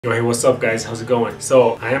Yo, hey, what's up guys? How's it going?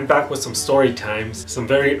 So, I am back with some story times, some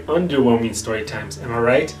very underwhelming story times, am I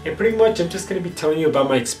right? And pretty much I'm just going to be telling you about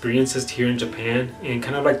my experiences here in Japan and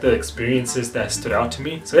kind of like the experiences that stood out to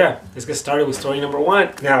me. So yeah, let's get started with story number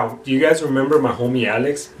one. Now, do you guys remember my homie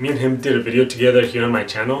Alex? Me and him did a video together here on my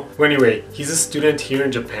channel. Well, anyway, he's a student here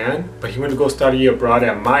in Japan, but he went to go study abroad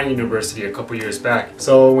at my university a couple years back.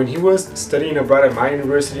 So when he was studying abroad at my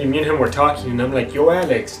university, me and him were talking and I'm like, yo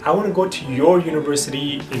Alex, I want to go to your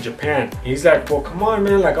university in Japan. And he's like, well, come on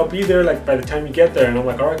man, like I'll be there like by the time you get there. And I'm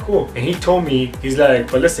like, all right, cool. And he told me, he's like,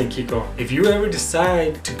 but listen Kiko, if you ever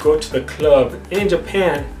decide to go to the club in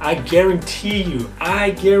Japan, I guarantee you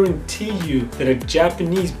that a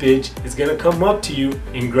Japanese bitch is gonna come up to you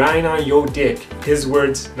and grind on your dick. His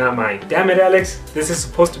words, not mine. Damn it Alex, this is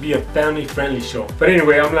supposed to be a family friendly show. But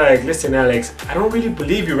anyway, I'm like, listen Alex, I don't really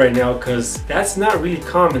believe you right now because that's not really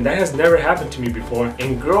common. That has never happened to me before.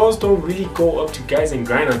 And girls don't really go up to guys and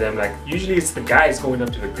grind on them. Like usually it's the guys going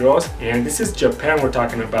up to the girls, and this is Japan we're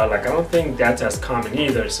talking about. Like I don't think that's as common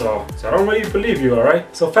either, so I don't really believe you. All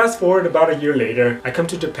right, so fast forward about a year later, I come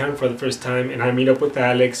to Japan for the first time and I meet up with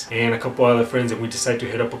Alex and a couple other friends and we decide to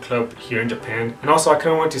hit up a club here in Japan. And also I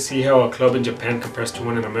kind of want to see how a club in Japan compares to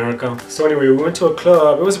one in America. So anyway, we went to a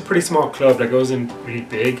club. It was a pretty small club, like it wasn't really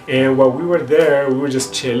big, and while we were there we were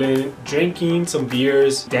just chilling, drinking some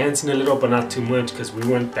beers, dancing a little but not too much because we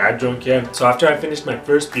weren't that drunk yet. So after I finished my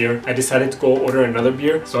first beer, I decided to go order another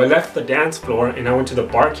beer. So I left the dance floor and I went to the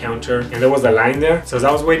bar counter and there was a line there. So as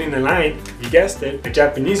I was waiting in line, you guessed it, a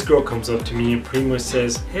Japanese girl comes up to me and pretty much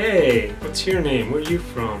says, hey, what's your name? Where are you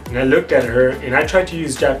from? And I looked at her and I tried to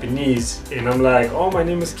use Japanese and I'm like, oh, my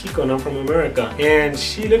name is Kiko and I'm from America. And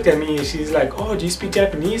she looked at me and she's like, oh, do you speak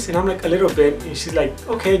Japanese? And I'm like, a little bit. And she's like,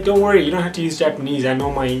 okay, don't worry, you don't have to use Japanese. I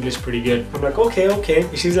know my English pretty good. I'm like, okay.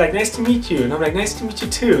 And she's like, nice to meet you. And I'm like, nice to meet you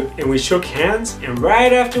too. And we shook hands, and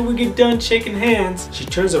right after we get done shaking hands, she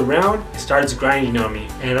turns around and starts grinding on me.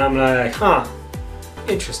 And I'm like, huh,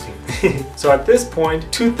 interesting. So at this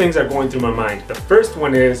point, two things are going through my mind. The first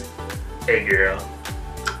one is, hey girl.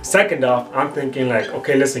 Second off, I'm thinking like,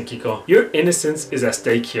 okay, listen Kiko, your innocence is at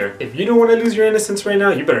stake here. If you don't want to lose your innocence right now,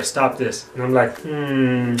 you better stop this. And I'm like,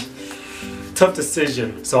 tough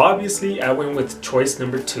decision. So obviously I went with choice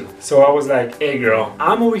number two. So I was like, hey girl,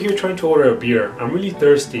 I'm over here trying to order a beer. I'm really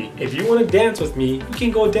thirsty. If you want to dance with me, you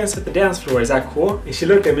can go dance at the dance floor. Is that cool? And she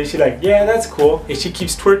looked at me, she's like, yeah, that's cool. And she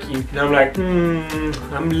keeps twerking. And I'm like,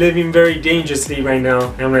 I'm living very dangerously right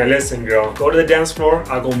now. And I'm like, listen girl, go to the dance floor.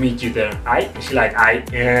 I'll go meet you there. Aight? And she's like,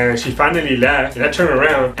 aight. And she finally left. And I turn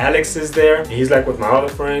around. Alex is there. And he's like with my other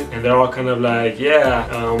friend. And they're all kind of like,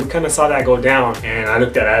 yeah, we kind of saw that go down. And I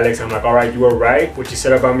looked at Alex and I'm like, all right, you were right. What you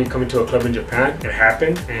said about me coming to a club in Japan, it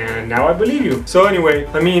happened, and now I believe you. So anyway,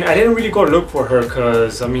 I mean, I didn't really go look for her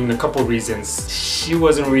because, I mean, a couple reasons. She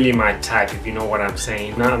wasn't really my type, if you know what I'm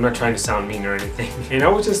saying. I'm not trying to sound mean or anything. And I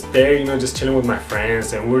was just there, you know, just chilling with my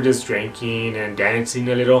friends, and we were just drinking and dancing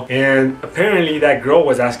a little. And apparently that girl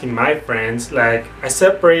was asking my friends, like, I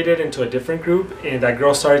separated into a different group, and that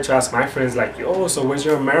girl started to ask my friends like, yo, so where's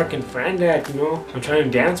your American friend at, you know? I'm trying to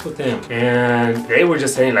dance with him. And they were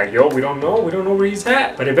just saying like, yo, we don't know where he's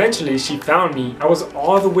at. But eventually she found me. I was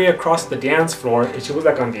all the way across the dance floor and she was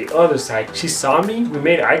like on the other side. She saw me, we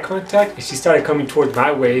made eye contact, and she started coming towards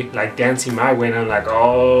my way, like dancing my way, and I'm like,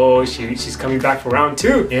 oh, she's coming back for round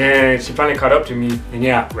two. And she finally caught up to me, and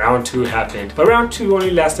yeah, round two happened. But round two only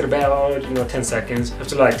lasted about, 10 seconds.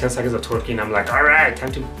 After like 10 seconds of twerking, I'm like, all right,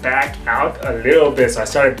 time to back out a little bit. So I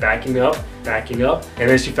started backing up, and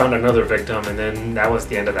then she found another victim, and then that was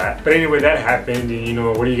the end of that. But anyway, that happened,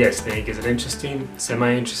 and what do you guys think? Is it interesting?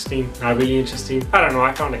 Semi-interesting? Not really interesting? I don't know,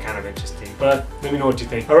 I found it kind of interesting, but let me know what you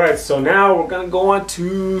think. Alright, so now we're gonna go on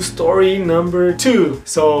to story number two.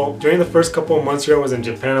 So during the first couple of months here I was in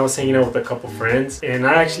Japan, I was hanging out with a couple friends, and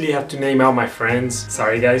I actually have to name out my friends,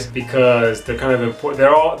 sorry guys, because they're kind of important. They're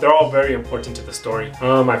all very important to the story.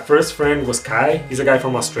 My first friend was Kai. He's a guy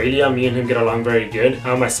from Australia. Me and him get along very good.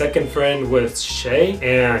 My second friend was Shay,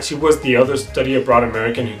 and she was the other study abroad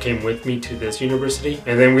American who came with me to this university.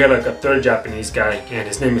 And then we had like a third Japanese guy, and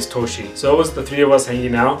his name is Toshi. So it was the three of us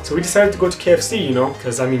hanging out. So we decided to go to KFC,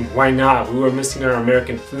 because I mean, why not? We were missing our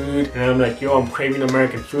American food, and I'm like, yo, I'm craving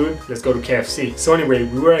American food. Let's go to KFC. So anyway,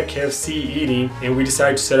 we were at KFC eating, and we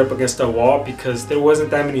decided to set up against a wall because there wasn't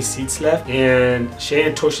that many seats left, and Shay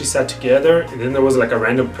and Toshi sat together, and then there was like a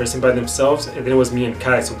random person by themselves, and then it was me and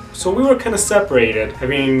Kai. So we were kind of separated,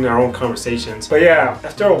 having our own conversations. But yeah,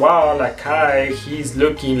 after a while, like Kai, he's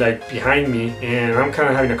looking like behind me, and I'm kind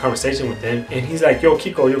of having a conversation with him, and he's like, yo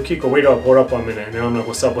Kiko, wait up, hold up a minute. And I'm like,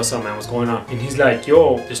 what's up man, what's going on? And he's like,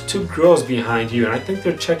 yo, there's two girls behind you and I think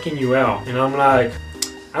they're checking you out. And I'm like,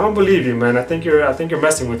 I don't believe you, man. I think you're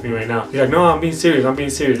messing with me right now. He's like, no, I'm being serious. I'm being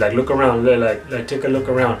serious. Like, look around. Like take a look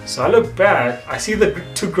around. So I look back. I see the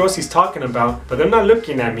two girls he's talking about, but they're not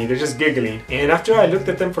looking at me. They're just giggling. And after I looked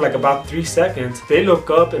at them for like about 3 seconds, they look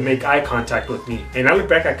up and make eye contact with me. And I look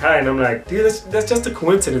back at Kai and I'm like, dude, that's just a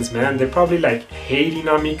coincidence, man. They're probably like hating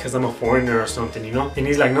on me because I'm a foreigner or something, you know? And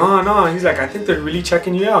he's like, no. He's like, I think they're really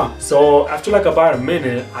checking you out. So after like about a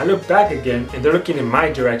minute, I look back again and they're looking in my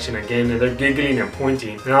direction again and they're giggling and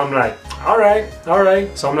pointing. And I'm like, all right.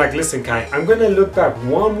 So I'm like, listen, Kai, I'm gonna look back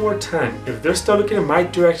one more time. If they're still looking in my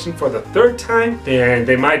direction for the 3rd time, then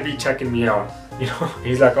they might be checking me out. You know,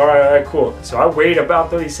 he's like, all right, cool. So I wait about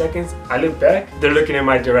 30 seconds. I look back, they're looking in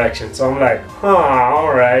my direction. So I'm like,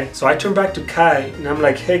 all right. So I turn back to Kai and I'm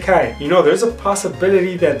like, hey, Kai, you know, there's a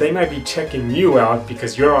possibility that they might be checking you out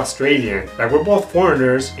because you're Australian. Like, we're both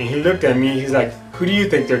foreigners. And he looked at me, he's like, who do you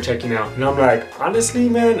think they're checking out? And I'm like, honestly,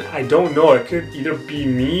 man, I don't know. It could either be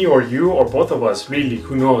me or you or both of us, really,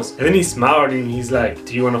 who knows? And then he smiled and he's like,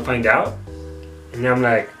 do you want to find out? And I'm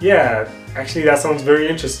like, yeah, actually that sounds very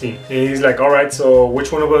interesting. And he's like, all right, so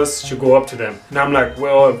which one of us should go up to them? And I'm like,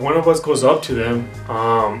 well, if one of us goes up to them,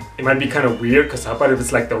 it might be kind of weird, because how about if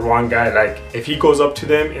it's like the wrong guy? Like, if he goes up to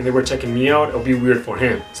them and they were checking me out, it'll be weird for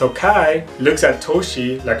him. So Kai looks at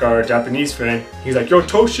Toshi, like our Japanese friend. He's like, yo,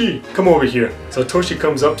 Toshi, come over here. So Toshi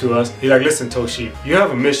comes up to us. He's like, listen, Toshi, you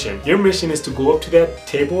have a mission. Your mission is to go up to that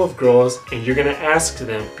table of girls and you're gonna ask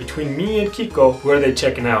them, between me and Kiko, who are they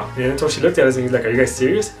checking out? And then Toshi looked at us and he's like, are you guys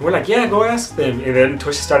serious? And we're like, yeah, go ask them. And then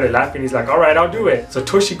Toshi started laughing. He's like, all right, I'll do it. So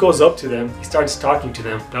Toshi goes up to them. He starts talking to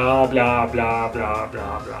them. Blah, blah, blah, blah,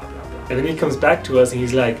 blah, blah, blah. And then he comes back to us and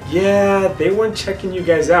he's like, yeah, they weren't checking you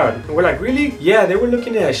guys out. And we're like, really? Yeah, they were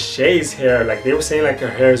looking at Shay's hair. Like, they were saying like her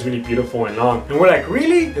hair is really beautiful and long. And we're like,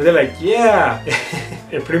 really? And they're like, yeah.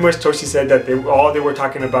 And pretty much Toshi said that all they were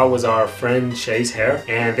talking about was our friend Shay's hair,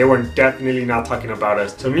 and they were definitely not talking about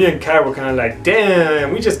us. So me and Kai were kind of like,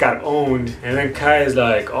 damn, we just got owned. And then Kai is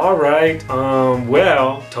like, all right,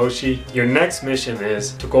 well, Toshi, your next mission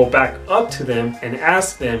is to go back up to them and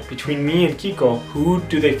ask them, between me and Kiko, who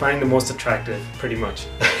do they find the most attractive, pretty much.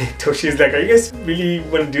 Toshi's like, are you guys really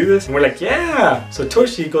want to do this? And we're like, yeah. So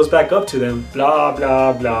Toshi goes back up to them, blah,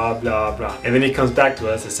 blah, blah, blah, blah. And then he comes back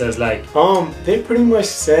to us and says like, they pretty much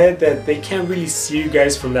said that they can't really see you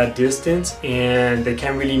guys from that distance and they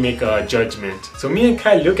can't really make a judgment. So me and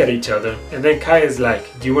Kai look at each other and then Kai is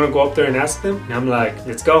like, do you want to go up there and ask them? And I'm like,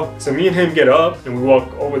 let's go. So me and him get up and we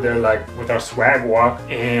walk over there like with our swag walk,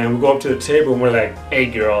 and we go up to the table and we're like, hey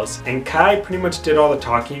girls. And Kai pretty much did all the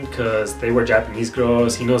talking because they were Japanese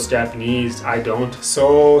girls. He knows Japanese, I don't.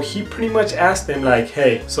 So he pretty much asked them like,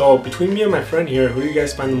 hey, so between me and my friend here, who do you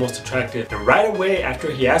guys find the most attractive? And right away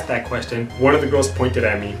after he asked that question, one of the girls pointed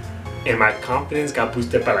at me and my confidence got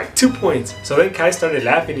boosted by like 2 points. So then Kai started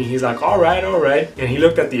laughing and he's like, all right. And he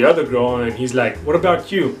looked at the other girl and he's like, what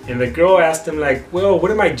about you? And the girl asked him like, well, what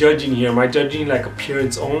am I judging here? Am I judging like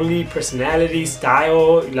appearance only, personality,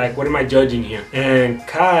 style? Like, what am I judging here? And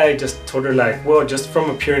Kai just told her like, well, just from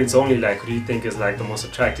appearance only, like, who do you think is like the most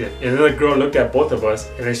attractive? And then the girl looked at both of us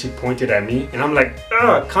and then she pointed at me and I'm like,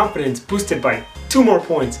 confidence boosted by 2 more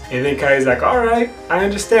points. And then Kai is like, all right, I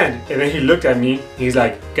understand. And then he looked at me, he's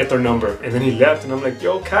like, get their number. And then he left and I'm like,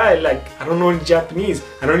 yo, Kai, like, I don't know any Japanese.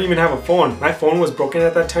 I don't even have a phone. My phone was broken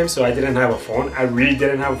at that time, so I didn't have a phone. I really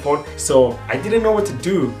didn't have a phone. So I didn't know what to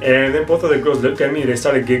do. And then both of the girls looked at me, they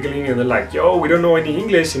started giggling and they're like, yo, we don't know any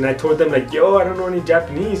English. And I told them like, yo, I don't know any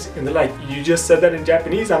Japanese. And they're like, you just said that in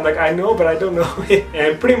Japanese? I'm like, I know, but I don't know.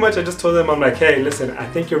 And pretty much I just told them, I'm like, hey, listen, I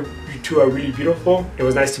think you two are really beautiful. It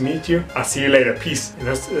was nice to meet you. I'll see you later. Peace. And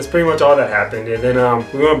that's pretty much all that happened. And then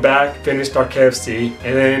we went back, finished our KFC,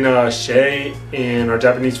 and then Shay and our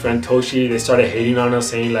Japanese friend Toshi, they started hating on us,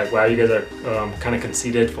 saying like, wow, you guys are kind of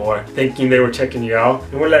conceited for thinking they were checking you out.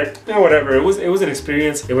 And we're like, yeah, whatever. It was an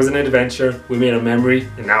experience. It was an adventure. We made a memory,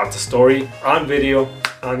 and now it's a story on video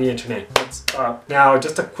on the internet. What's up? Now,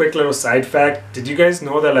 just a quick little side fact. Did you guys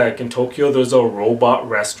know that like in Tokyo there's a robot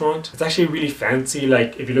restaurant? It's actually really fancy.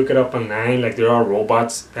 Like if you look it up online, like there are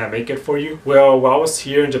robots that make it for you. Well, while I was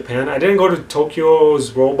here in Japan, I didn't go to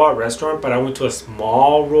Tokyo's robot restaurant, but I went to a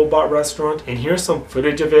small robot restaurant, and here's some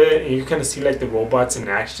footage of it, and you kind of see like the robots in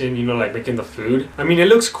action, you know, like making the food. I mean, it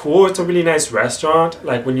looks cool. It's a really nice restaurant.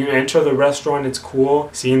 Like when you enter the restaurant, it's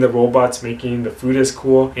cool. Seeing the robots making the food is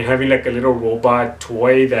cool, and having like a little robot toy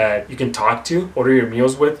employee that you can talk to, order your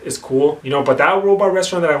meals with is cool, you know. But that robot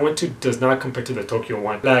restaurant that I went to does not compare to the Tokyo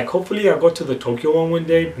one. Like, hopefully I'll go to the Tokyo one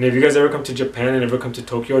day. And if you guys ever come to Japan and ever come to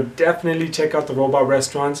Tokyo, definitely check out the robot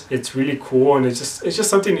restaurants. It's really cool, and it's just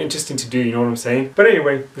something interesting to do, you know what I'm saying? But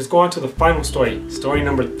anyway, let's go on to the final story. Story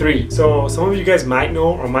number 3. So some of you guys might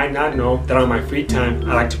know or might not know that on my free time,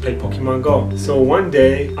 I like to play Pokemon Go. So one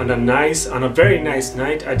day, on a very nice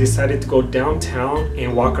night, I decided to go downtown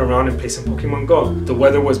and walk around and play some Pokemon Go. The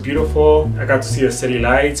weather was beautiful. I got to see the city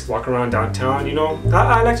lights, walk around downtown, you know.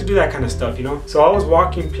 I like to do that kind of stuff, you know. So I was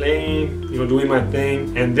walking, playing, you know, doing my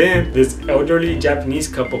thing. And then this elderly Japanese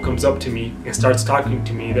couple comes up to me and starts talking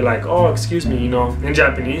to me. They're like, oh, excuse me, you know, in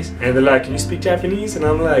Japanese. And they're like, can you speak Japanese? And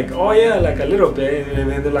I'm like, oh yeah, like a little bit. And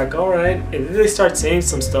then they're like, all right. And then they start saying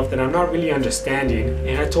some stuff that I'm not really understanding.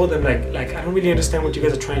 And I told them like I don't really understand what you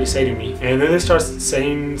guys are trying to say to me. And then they start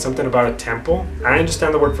saying something about a temple. I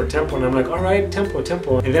understand the word for temple, and I'm like, all right, temple.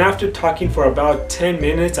 And then after talking for about 10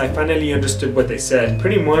 minutes, I finally understood what they said.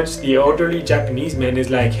 Pretty much the elderly Japanese man is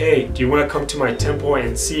like, hey, do you want to come to my temple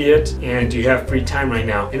and see it? And do you have free time right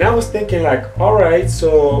now? And I was thinking like, all right,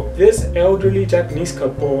 so this elderly Japanese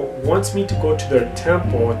couple wants me to go to their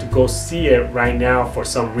temple to go see it right now for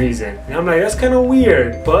some reason. And I'm like, that's kind of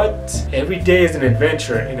weird, but every day is an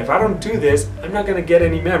adventure, and if I don't do this, I'm not gonna get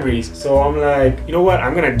any memories. So I'm like, you know what,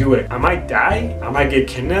 I'm gonna do it. I might die, I might get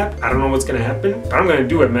kidnapped, I don't know what's gonna happen, but I'm gonna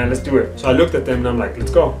do it, man. Let's do it. So I looked at them and I'm like,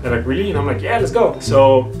 let's go. They're like, really? And I'm like, yeah, let's go.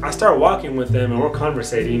 So I start walking with them and we're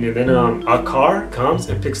conversating, and then a car comes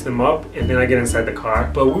and picks them up, and then I get inside the car.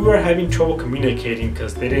 But we were having trouble communicating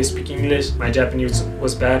because they didn't speak English. My Japanese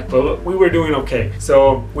was bad, but we were doing okay.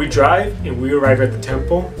 So we drive and we arrive at the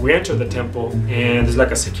temple. We enter the temple and there's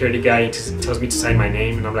like a security guy. He tells me to sign my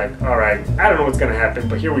name, and I'm like, all right, I don't know what's gonna happen,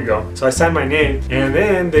 but here we go. So I signed my name, and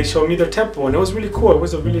then they showed me their temple, and it was really cool. It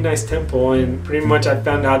was a really nice temple, and pretty much I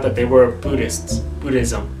found out that they were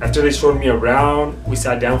Buddhism. After they showed me around, we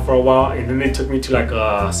sat down for a while, and then they took me to like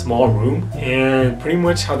a small room, and pretty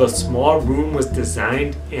much how the small room was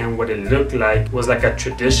designed and what it looked like was like a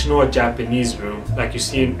traditional Japanese room like you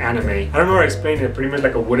see in anime. I don't know how to explain it. Pretty much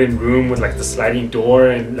like a wooden room with like the sliding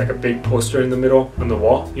door and like a big poster in the middle on the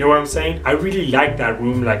wall. You know what I'm saying? I really liked that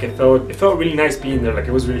room. Like it felt really nice being there. Like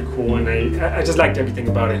it was really cool, and I just liked everything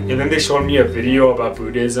about it. And then they showed me a video about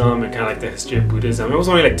Buddhism and kind of like the history of Buddhism. It was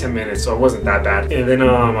only like 10 minutes, so it wasn't that bad. And then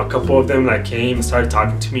a couple of them like came and started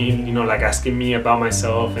talking to me, you know, like asking me about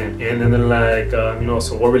myself, and then they're like, you know,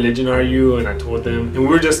 so what religion are you? And I told them, and we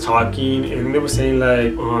were just talking, and they were saying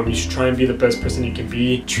like, you should try and be the best person you can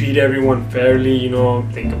be, treat everyone fairly, you know,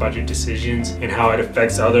 think about your decisions and how it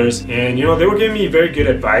affects others. And you know, they were giving me very good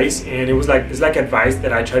advice, and it's like advice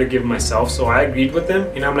that I try to give myself. So I agreed with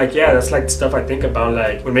them, and I'm like, yeah, that's like the stuff I think about.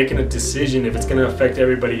 Like when making a decision, if it's gonna affect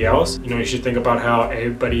everybody else, you know, you should think about how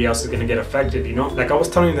everybody else is gonna get affected, you know. Like I was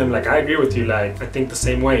telling them, like, I agree with you, like I think the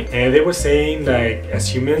same way. And they were saying like,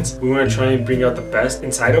 as humans, we want to try and bring out the best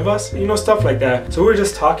inside of us, you know, stuff like that. So we were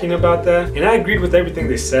just talking about that, and I agreed with everything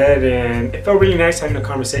they said, and it felt really nice having a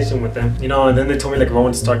conversation with them, you know. And then they told me like if I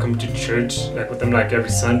wanted to start coming to church like with them like every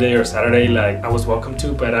Sunday or Saturday, like I was welcome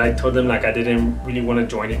to, but I told them like I didn't really want to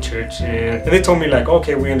join a church, and they told me like,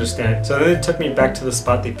 okay, we understand. So then they took me back to the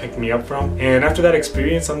spot they picked me up from, and after that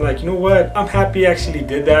experience, I'm like, you know what, I'm happy I actually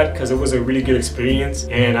did that, because it was a really good experience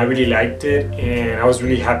and I really liked it, and I was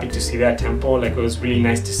really happy to see that temple. Like it was really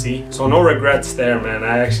nice to see. So no regrets there, man.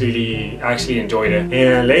 I actually enjoyed it.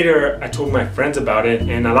 And later I told my friends about it,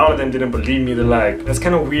 and a lot of them didn't believe me. They're like, that's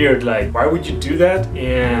kind of weird, like why would you do that?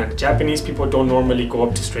 And Japanese people don't normally go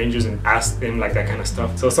up to strangers and ask them like that kind of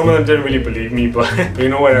stuff. So some of them didn't really believe me, but you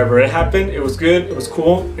know, whatever, it happened, it was good, it was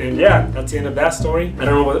cool, and yeah, that's the end of that story. I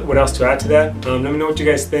don't know what else to add to that. Let me know what you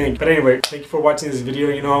guys think. But anyway, thank you for watching this video.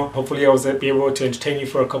 You know, hopefully I was able to entertain you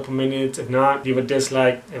for a couple minutes. If not, leave a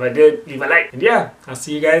dislike. If I did, leave a like. And yeah, I'll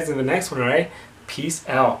see you guys in the next one. All right, peace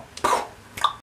out.